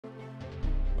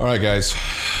All right, guys.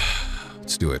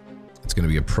 Let's do it. It's going to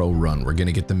be a pro run. We're going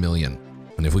to get the million.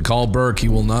 And if we call Burke, he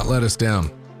will not let us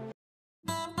down.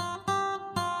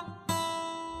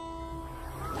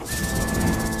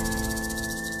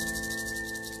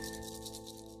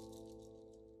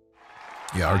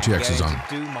 Yeah, RTX is on.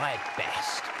 Do my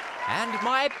best. And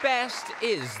my best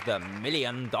is the $1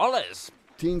 million.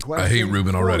 I hate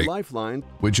Ruben already. Lifeline.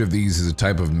 Which of these is a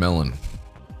type of melon?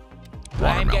 I'm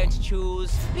Watermelon. going to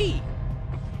choose B.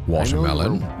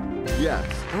 Watermelon. Yes,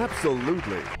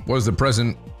 absolutely. What is the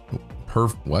present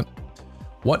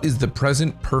What is the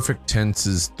present perfect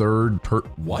tense's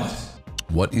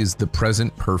What is the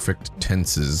present perfect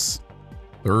tense's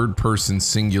third person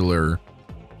singular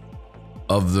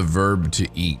of the verb to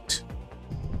eat?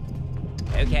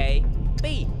 Okay,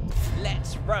 B.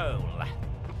 Let's roll.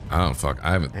 I don't fuck.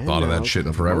 I haven't And thought of now that shit to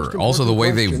in the forever. most Also, the way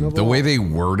important question they of all.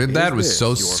 worded that Is was this so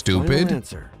your stupid. final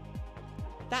answer?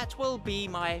 That will be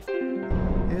my...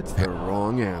 It's the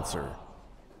wrong answer.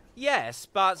 Yes,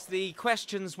 but the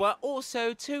questions were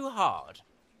also too hard.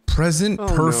 Present Oh,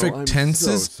 perfect no, I'm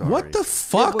tenses? so sorry. What the It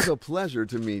fuck? was a pleasure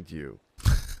to meet you.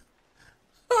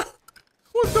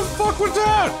 What the fuck was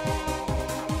that?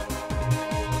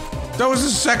 That was the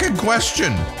second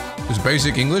question. Is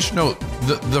basic English? No,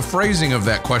 the phrasing of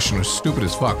that question was stupid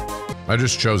as fuck. I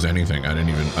just chose anything. I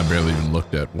barely even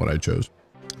looked at what I chose.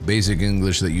 Basic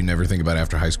English that you never think about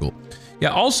after high school. Yeah,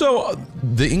 also,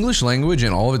 the English language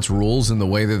and all of its rules and the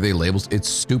way that they label, it's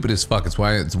stupid as fuck. It's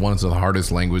why it's one of the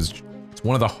hardest languages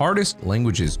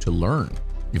to learn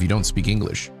if you don't speak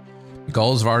English. Like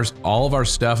all of our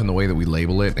stuff and the way that we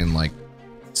label it and like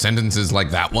sentences like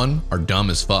that one are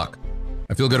dumb as fuck.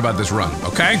 I feel good about this run,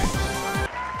 okay?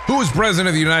 Who was president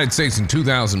of the United States in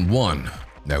 2001?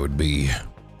 That would be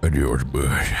George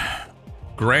Bush.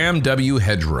 Graham W.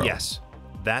 Hedgerow. Yes,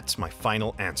 that's my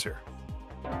final answer.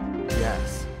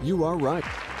 Yes, you are right.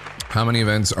 How many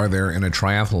events are there in a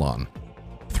triathlon?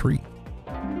 3.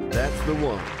 That's the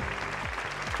one.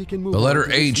 We can move The on letter to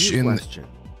this H new in question.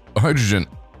 hydrogen.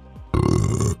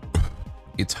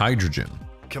 It's hydrogen.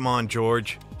 Come on,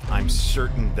 George. I'm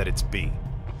certain that it's B.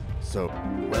 So,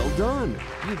 well done.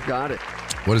 You got it.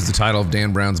 What is the title of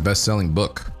Dan Brown's best-selling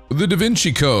book? The Da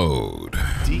Vinci Code.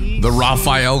 D. The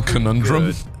Raphael seems Conundrum.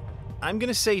 good. I'm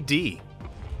gonna say D.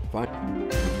 Fine.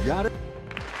 You got it.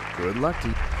 Good luck to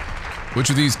you. Which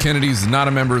of these Kennedys is not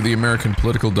a member of the American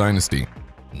political dynasty?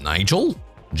 Nigel?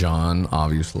 John,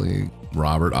 obviously.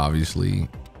 Robert, obviously.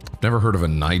 I've never heard of a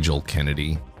Nigel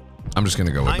Kennedy. I'm just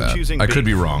gonna go with I'm that. choosing I B. could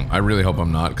be wrong. I really hope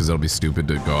I'm not, because it'll be stupid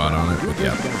to go out on it. But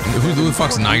yeah. Who the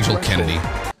fuck's Nigel Kennedy?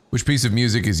 Which piece of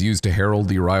music is used to herald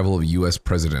the arrival of a U.S.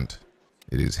 president?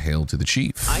 It is Hail to the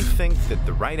Chief. I think that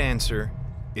the right answer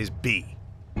is B.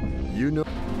 You know,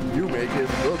 you make it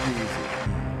look easy.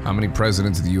 How many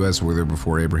presidents of the U.S. were there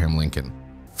before Abraham Lincoln?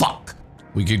 Fuck!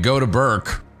 We could go to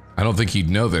Burke. I don't think he'd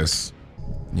know this.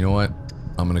 You know what?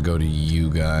 I'm gonna go to you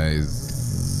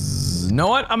guys. You know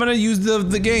what? I'm gonna use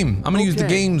the game. I'm gonna use the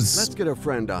games. Let's get a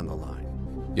friend on the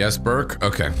line. Yes, Burke?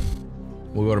 Okay.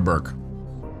 We'll go to Burke.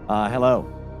 Hello.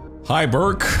 Hi,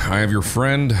 Burke. I have your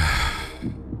friend.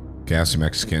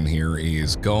 GassyMexican here. He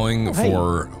is going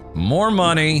for more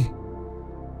money.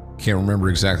 Can't remember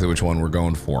exactly which one we're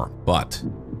going for, but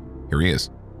here he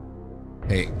is.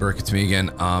 Hey, Burke, it's me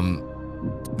again.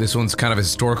 This one's kind of a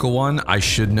historical one. I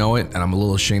should know it, and I'm a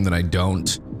little ashamed that I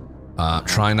don't.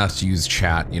 Try not to use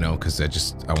chat, you know, because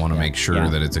I want to make sure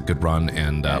that it's a good run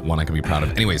and one I can be proud of.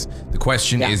 Anyways, the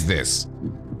question is this.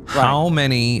 How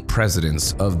many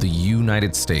presidents of the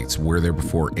United States were there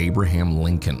before Abraham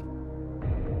Lincoln?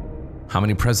 How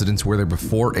many presidents were there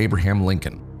before Abraham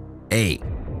Lincoln? A,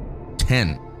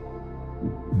 10.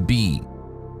 B,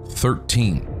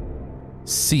 13.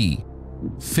 C,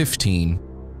 15.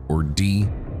 Or D,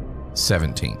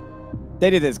 17.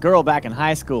 Dated this girl back in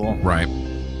high school. Right.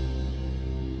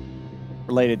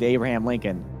 Related to Abraham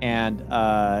Lincoln.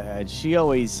 And she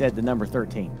always said the number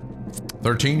 13.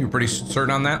 13? You're pretty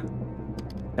certain on that?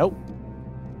 Nope.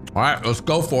 All right, let's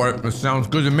go for it. This sounds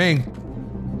good to me.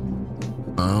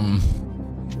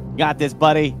 Got this,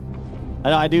 buddy.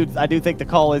 I do think the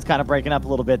call is kind of breaking up a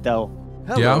little bit, though.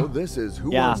 Hello, this is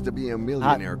Who Wants to Be a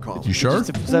Millionaire call. You sure?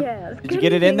 Yes. Did you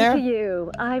get it in there? To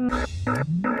you.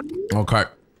 Okay.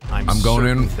 I'm going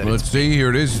in. Let's see. Here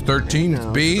it is. 13. It's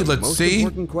B. Let's most see.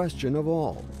 Important question of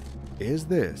all. Is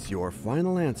this your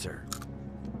final answer?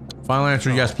 Final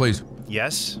answer, yes, please.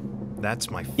 Yes, that's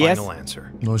my final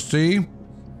answer. Let's see.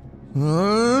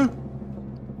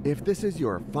 If this is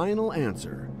your final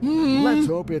answer, let's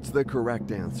hope it's the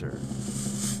correct answer.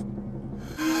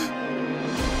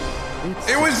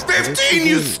 It was 15,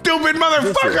 you stupid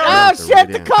motherfucker! Oh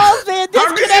shit, the call's in!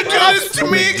 How could you do this to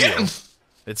me again?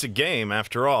 It's a game,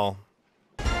 after all.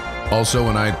 Also,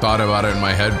 when I thought about it in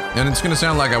my head, and it's gonna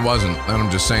sound like I wasn't, and I'm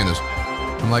just saying this,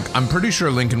 I'm like, I'm pretty sure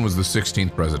Lincoln was the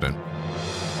 16th president,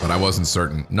 but I wasn't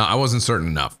certain. No, I wasn't certain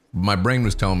enough. My brain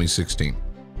was telling me 16.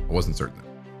 I wasn't certain.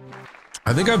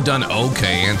 I think I've done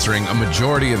okay answering a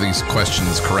majority of these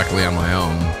questions correctly on my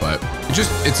own, but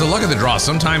it's a luck of the draw.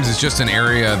 Sometimes it's just an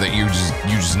area that you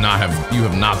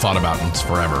have not thought about in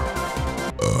forever.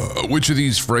 Which of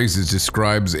these phrases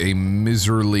describes a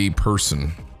miserly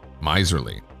person?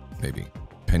 Miserly, maybe.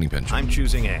 Penny pincher. I'm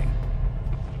choosing A.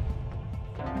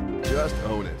 Just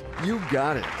own it. You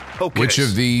got it. Focus. Which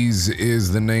of these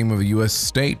is the name of a U.S.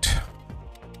 state?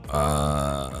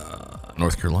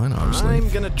 North Carolina, obviously. I'm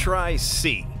gonna try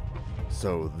C.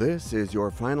 So this is your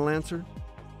final answer?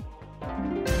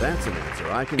 That's an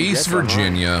answer I can East get behind.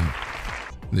 Virginia.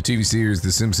 The TV series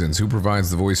The Simpsons. Who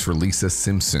provides the voice for Lisa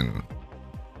Simpson?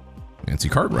 Nancy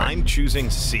Cartwright. I'm choosing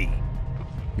C.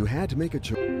 You had to make a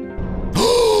choice.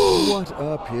 What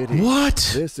a pity. What?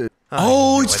 This is.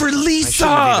 Oh, it's for I Lisa!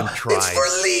 shouldn't have even tried. It's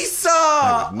for Lisa!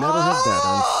 I would never have bet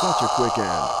on such a quick end.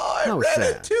 How I read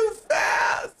sad. it too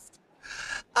fast.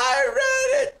 I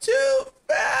read it too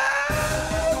fast.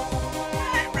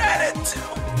 I read it too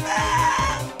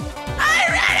fast. I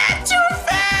read it too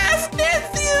fast.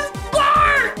 Nancy is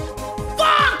smart.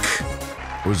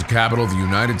 Fuck. Where's the capital of the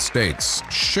United States?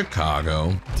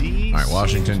 Chicago. D. All right,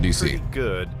 Washington, seems D.C. pretty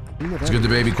good. Let's get the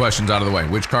baby questions out of the way.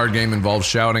 Which card game involves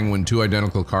shouting when two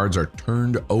identical cards are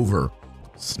turned over?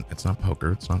 It's not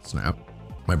poker. It's not Snap.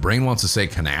 My brain wants to say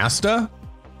canasta?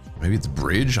 Maybe it's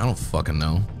bridge? I don't fucking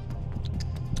know.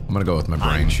 I'm gonna go with my brain.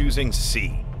 I'm choosing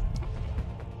C.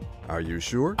 Are you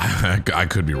sure? I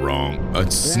could be wrong.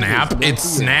 It's Snap? It's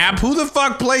Snap? Who the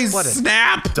fuck plays What a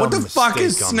Snap? Dumb What the fuck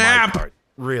is mistake on my Snap? part.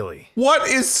 Really? What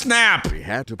is Snap? We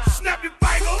had to. Snap your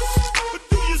fingers, but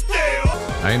do you still?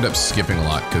 I end up skipping a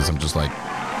lot because I'm just like,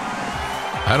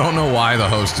 I don't know why the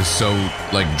host is so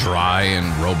like dry and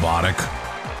robotic.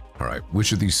 All right,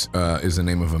 which of these is the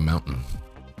name of a mountain?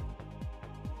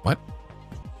 What?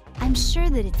 I'm sure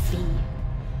that it's B.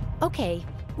 Okay,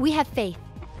 we have faith.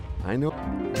 I know.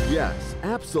 Yes,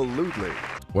 absolutely.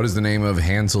 What is the name of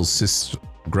Hansel's sister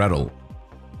Gretel?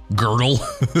 Girdle?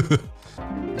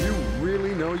 You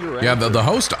really know your Yeah, answer. the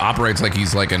host operates like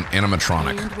he's like an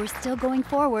animatronic. And we're still going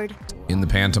forward. In the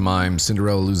pantomime,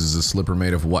 Cinderella loses a slipper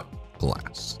made of what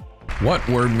glass? What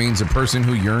word means a person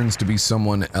who yearns to be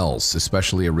someone else,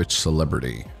 especially a rich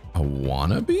celebrity? A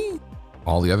wannabe?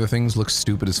 All the other things look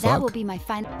stupid as That fuck. will be my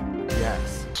final.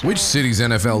 Yes. Which city's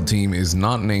NFL team is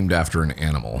not named after an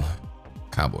animal?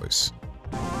 Cowboys.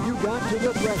 You got to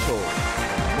the threshold.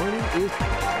 Money is.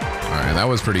 All right, that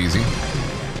was pretty easy.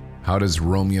 How does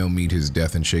Romeo meet his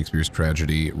death in Shakespeare's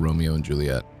tragedy, Romeo and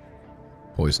Juliet?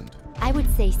 Poisoned. I would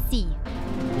say C.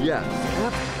 Yes.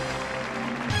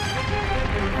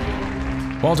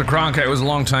 Walter Cronkite was a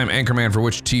longtime anchorman for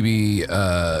which TV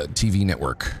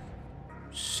network?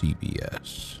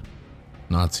 CBS.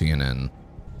 Not CNN.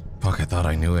 Fuck, I thought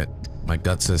I knew it. My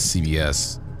gut says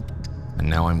CBS. And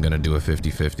now I'm gonna do a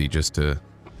 50-50 just to...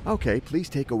 Okay, please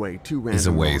take away two random It's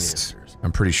a wrong waste. answers.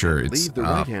 I'm pretty sure it's... Leave the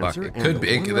right fuck. answer It and could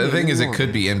be... one the thing is, it remaining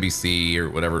could be wrong NBC or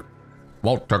whatever.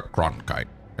 Walter Cronkite.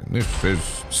 And this is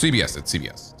CBS. It's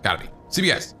CBS. It's gotta be.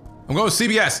 CBS. I'm going with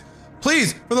CBS.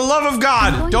 Please, for the love of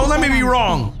God, don't let me be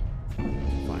wrong.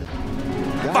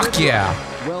 Got Fuck it?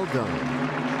 yeah. Well done.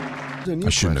 A new I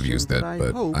shouldn't have question used that,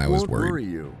 but hope I was won't worried. worry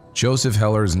you. Joseph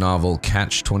Heller's novel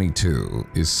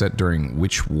Catch-22 is set during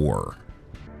which war?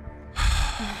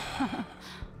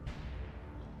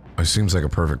 It seems like a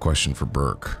perfect question for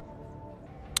Burke.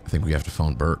 I think we have to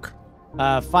phone Burke.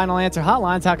 Final answer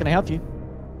hotlines. How can I help you?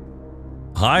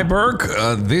 Hi, Burke.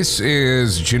 This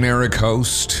is generic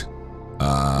host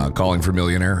calling for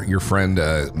millionaire. Your friend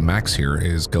Max here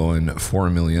is going for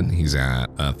 $1 million. He's at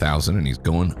 1,000 and he's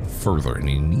going further and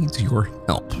he needs your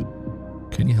help.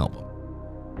 Can you help him?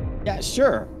 Yeah,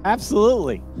 sure.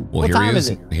 Absolutely. Well, What here time he is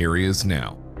it? Here he is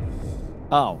now.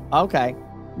 Oh, okay.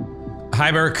 Hi,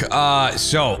 Burke.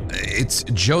 So it's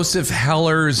Joseph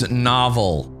Heller's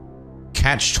novel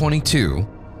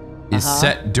Catch-22 is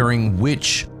set during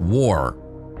which war?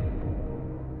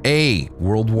 A.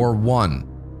 World War I.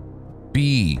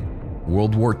 B.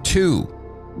 World War II.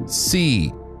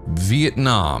 C.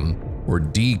 Vietnam. Or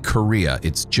D. Korea.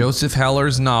 It's Joseph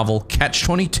Heller's novel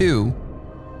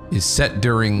Catch-22 is set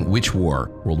during which war?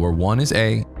 World War I is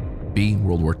A. B.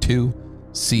 World War II.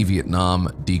 C. Vietnam.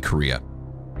 D. Korea.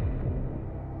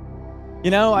 You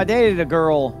know, I dated a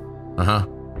girl Uh-huh.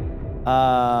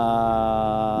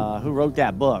 who wrote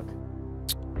that book.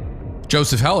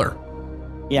 Joseph Heller.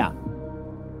 Yeah.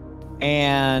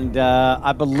 And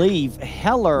I believe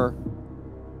Heller.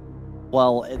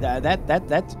 Well,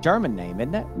 that's a German name,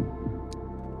 isn't it?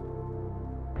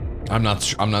 I'm not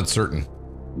certain.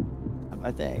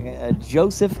 I think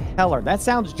Joseph Heller. That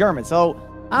sounds German. So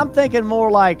I'm thinking more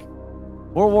like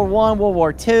World War I, World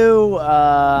War II.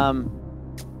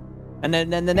 And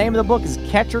then the name of the book is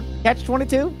Catch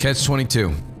 22. Catch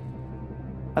 22.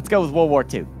 Let's go with World War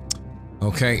II.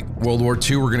 Okay, World War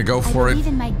II. We're gonna go for I it. believe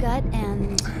in my gut,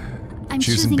 and I'm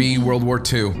Choosing B, World War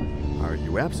II. Are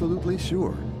you absolutely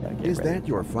sure? Is that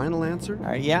your final answer? All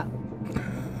right, yeah.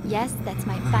 Yes, that's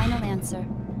my final answer.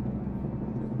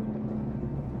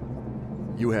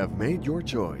 You have made your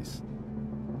choice.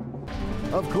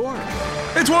 Of course.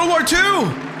 It's World War II.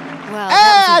 Well,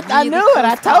 Hey, I knew it.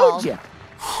 I told you.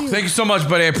 Thank you so much,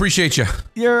 buddy. I appreciate you.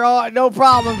 You're all, no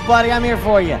problem, buddy. I'm here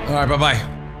for you. All right, bye-bye.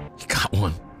 You got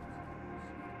one.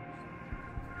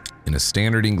 In a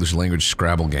standard English language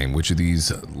Scrabble game, which of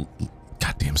these...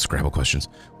 goddamn Scrabble questions.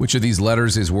 Which of these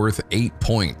letters is worth 8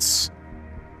 points?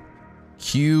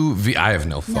 Q, V... I have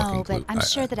no fucking No, clue. but I'm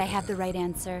sure that I have the right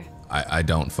answer. I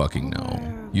don't fucking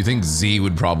know. You think Z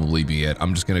would probably be it.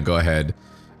 I'm just gonna go ahead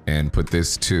and put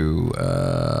this to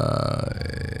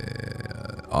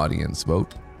audience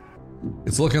vote.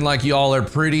 It's looking like y'all are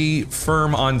pretty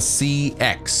firm on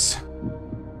CX.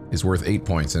 Is worth 8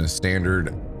 points in a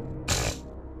standard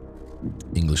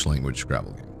English language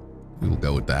Scrabble game. We will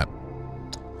go with that.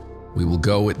 We will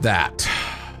go with that.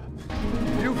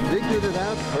 You figured it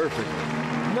out perfectly.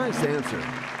 Nice answer.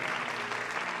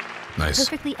 Nice.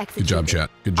 Perfectly executed. Good job, chat.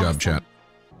 Good job, Awesome. chat.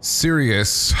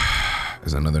 Serious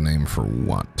is another name for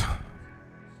what?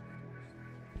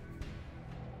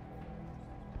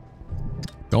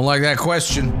 Don't like that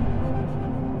question.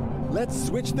 Let's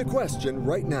switch the question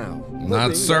right now.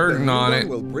 Not certain on it.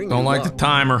 Don't like the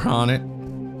timer on it.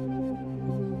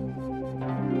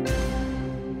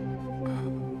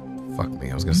 Fuck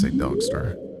me, I was gonna say dog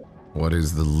star. What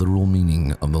is the literal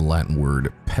meaning of the Latin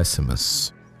word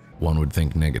pessimus? One would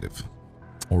think negative.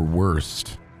 Or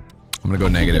worst. I'm gonna go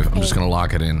negative. I'm just gonna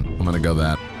lock it in. I'm gonna go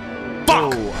that.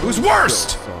 Fuck! It was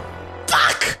worst!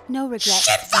 Fuck! No regrets.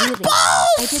 Shit, fuck really.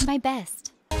 balls! I did my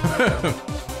best.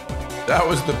 That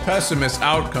was the pessimist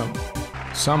outcome.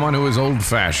 Someone who is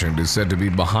old-fashioned is said to be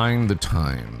behind the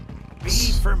times.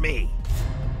 B for me.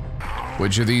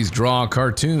 Which of these draws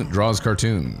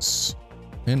cartoons?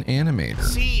 An animator.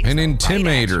 C is An the right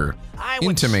intimidator. answer. I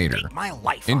would Intimidator. stake my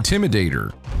life on it.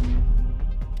 Intimidator.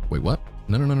 Wait, what?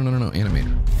 No,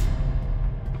 animator.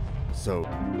 So,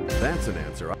 that's an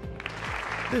answer.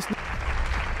 This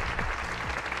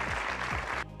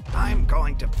I'm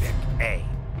going to pick A.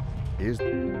 is...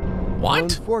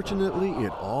 What? Unfortunately,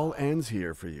 it all ends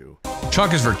here for you.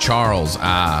 Chuck is for Charles.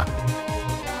 Ah.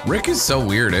 Rick is so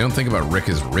weird. I don't think about Rick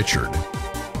as Richard.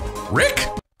 Rick?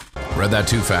 Read that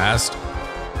too fast?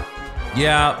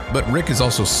 Yeah, but Rick is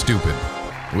also stupid.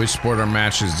 Which sport are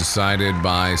matches decided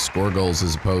by score goals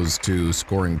as opposed to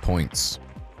scoring points?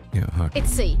 Yeah, hockey.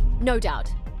 It's C, no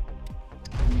doubt.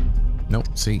 Nope,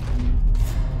 C.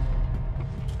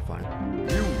 Fine.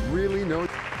 You really know...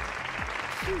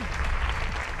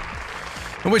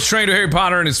 In which train do Harry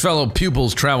Potter and his fellow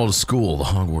pupils travel to school? The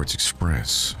Hogwarts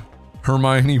Express.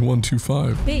 Hermione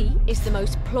 125. B is the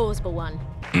most plausible one.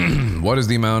 What is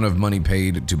the amount of money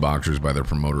paid to boxers by their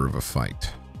promoter of a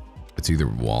fight? It's either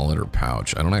wallet or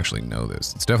pouch. I don't actually know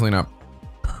this. It's definitely not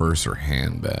purse or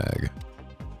handbag.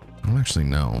 I don't actually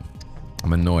know.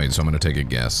 I'm annoyed, so I'm gonna take a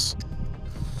guess.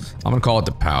 I'm gonna call it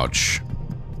the pouch.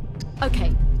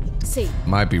 Okay, C.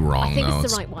 Might be wrong I think though.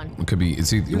 it's the right one. It could be.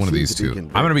 It's either one of these two.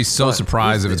 convinced, I'm gonna be so but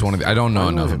surprised is if it's one of the. I don't know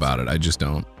final enough answer? about it. I just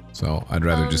don't. So I'd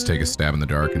rather just take a stab in the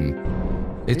dark and.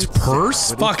 It's It's purse?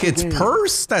 sick, but Fuck, it's it's the game.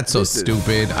 purse? That's so This is-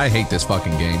 stupid. I hate this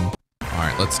fucking game.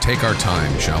 Alright, let's take our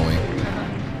time, shall we?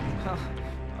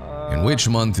 In which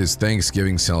month is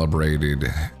Thanksgiving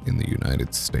celebrated in the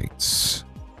United States?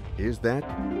 Is that...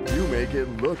 You make it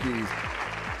look easy.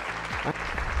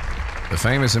 The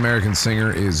famous American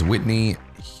singer is Whitney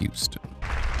Houston.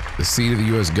 The seat of the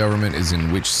U.S. government is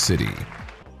in which city?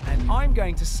 And I'm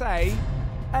going to say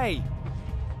A.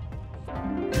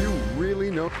 You really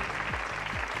know...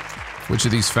 Which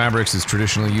of these fabrics is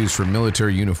traditionally used for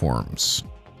military uniforms?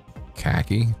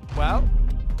 Khaki. Well,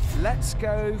 let's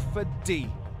go for D.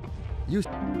 You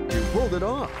pulled it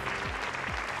off.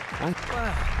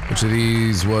 Which of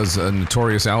these was a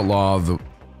notorious outlaw of the...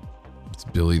 It's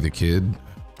Billy the Kid.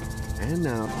 And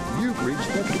now, you've reached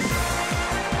the...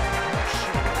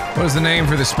 What is the name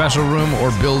for the special room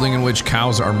or building in which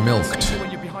cows are milked?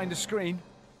 When you're behind the screen.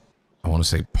 I want to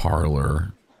say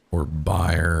parlor or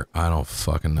buyer. I don't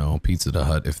fucking know. Pizza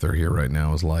Hut, if they're here right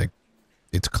now, is like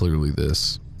It's clearly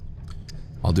this.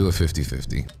 I'll do a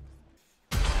 50-50.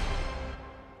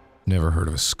 Never heard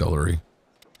of a scullery.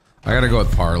 I gotta go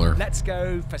with parlor. Let's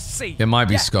go for C. It might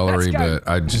be Yeah, scullery, let's go.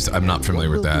 but I'm not familiar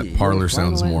with that. Parlor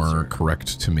sounds more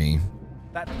correct to me.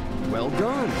 Well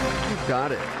done. You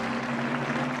got it.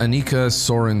 Anika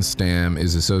Sorenstam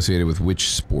is associated with which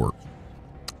sport?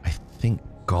 I think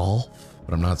golf,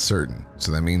 but I'm not certain.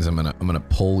 So that means I'm gonna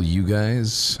poll you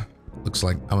guys. Looks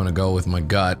like I'm gonna go with my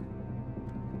gut.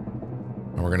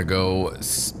 And we're gonna go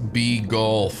B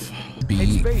golf.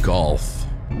 B golf.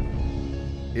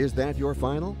 Is that your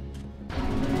final?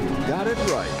 Got it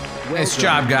right. Well Nice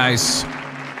done. job, guys.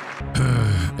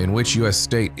 In which U.S.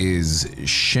 state is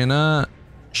Shenandoah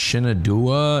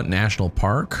National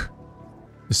Park?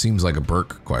 This seems like a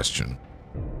Burke question.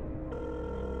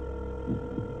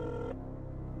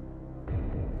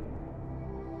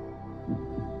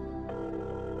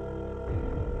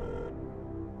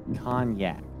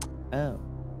 Cognac. Oh.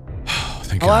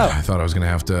 Thank Hello. God. I thought I was gonna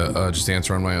have to just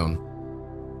answer on my own.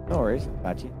 No worries.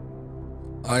 Got you.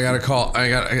 I got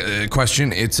a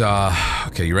question. It's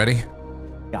okay, you ready?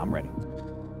 Yeah, I'm ready.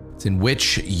 It's in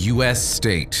which US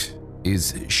state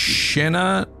is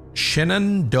Shenandoah,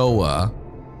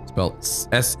 spelled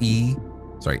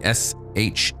S-H-E-N,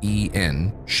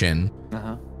 Shen,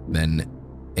 then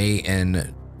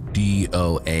A-N-D-O-A-H,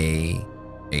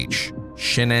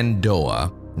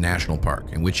 Shenandoah National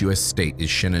Park. In which US state is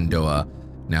Shenandoah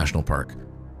National Park?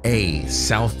 A,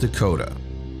 South Dakota,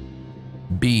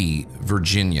 B,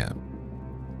 Virginia,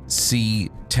 C,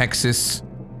 Texas,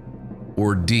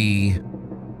 or D,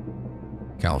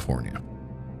 California?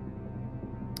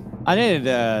 I dated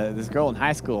this girl in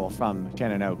high school from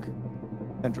Shenandoah,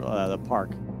 Central, the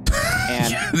park.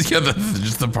 And yeah,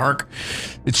 just the park.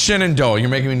 It's Shenandoah. You're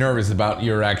making me nervous about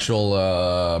your actual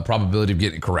probability of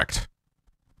getting it correct.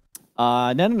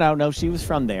 No. She was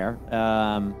from there.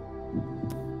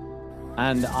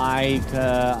 And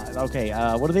okay.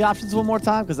 What are the options one more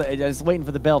time? Because I was waiting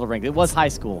for the bell to ring. It was high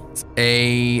school.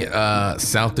 A,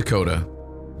 South Dakota.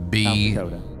 B, South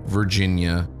Dakota.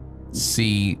 Virginia.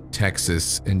 C,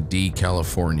 Texas. And D,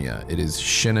 California. It is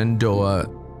Shenandoah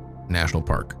National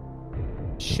Park.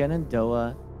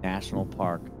 Shenandoah National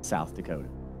Park, South Dakota.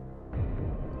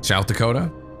 South Dakota?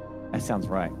 That sounds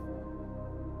right.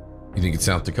 You think it's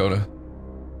South Dakota?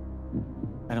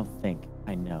 I don't think.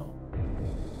 I know.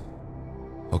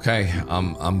 Okay,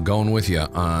 I'm going with you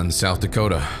on South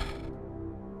Dakota.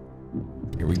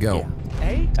 Here we go. Yeah.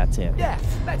 A? That's it. Yeah,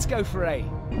 let's go for A.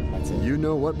 That's it. You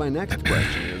know what my next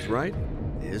question is, right?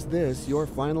 Is this your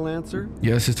final answer?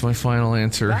 Yes, it's my final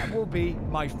answer. That will be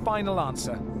my final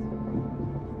answer.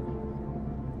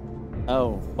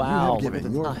 Oh, wow. You have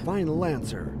given your final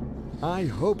answer. I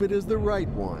hope it is the right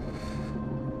one.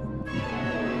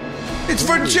 It's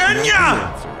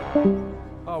Virginia!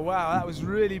 Oh, wow, that was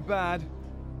really bad.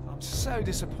 I'm so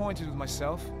disappointed with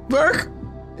myself. Burke?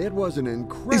 It was an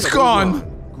incredible It's gone.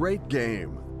 run. Great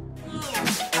game.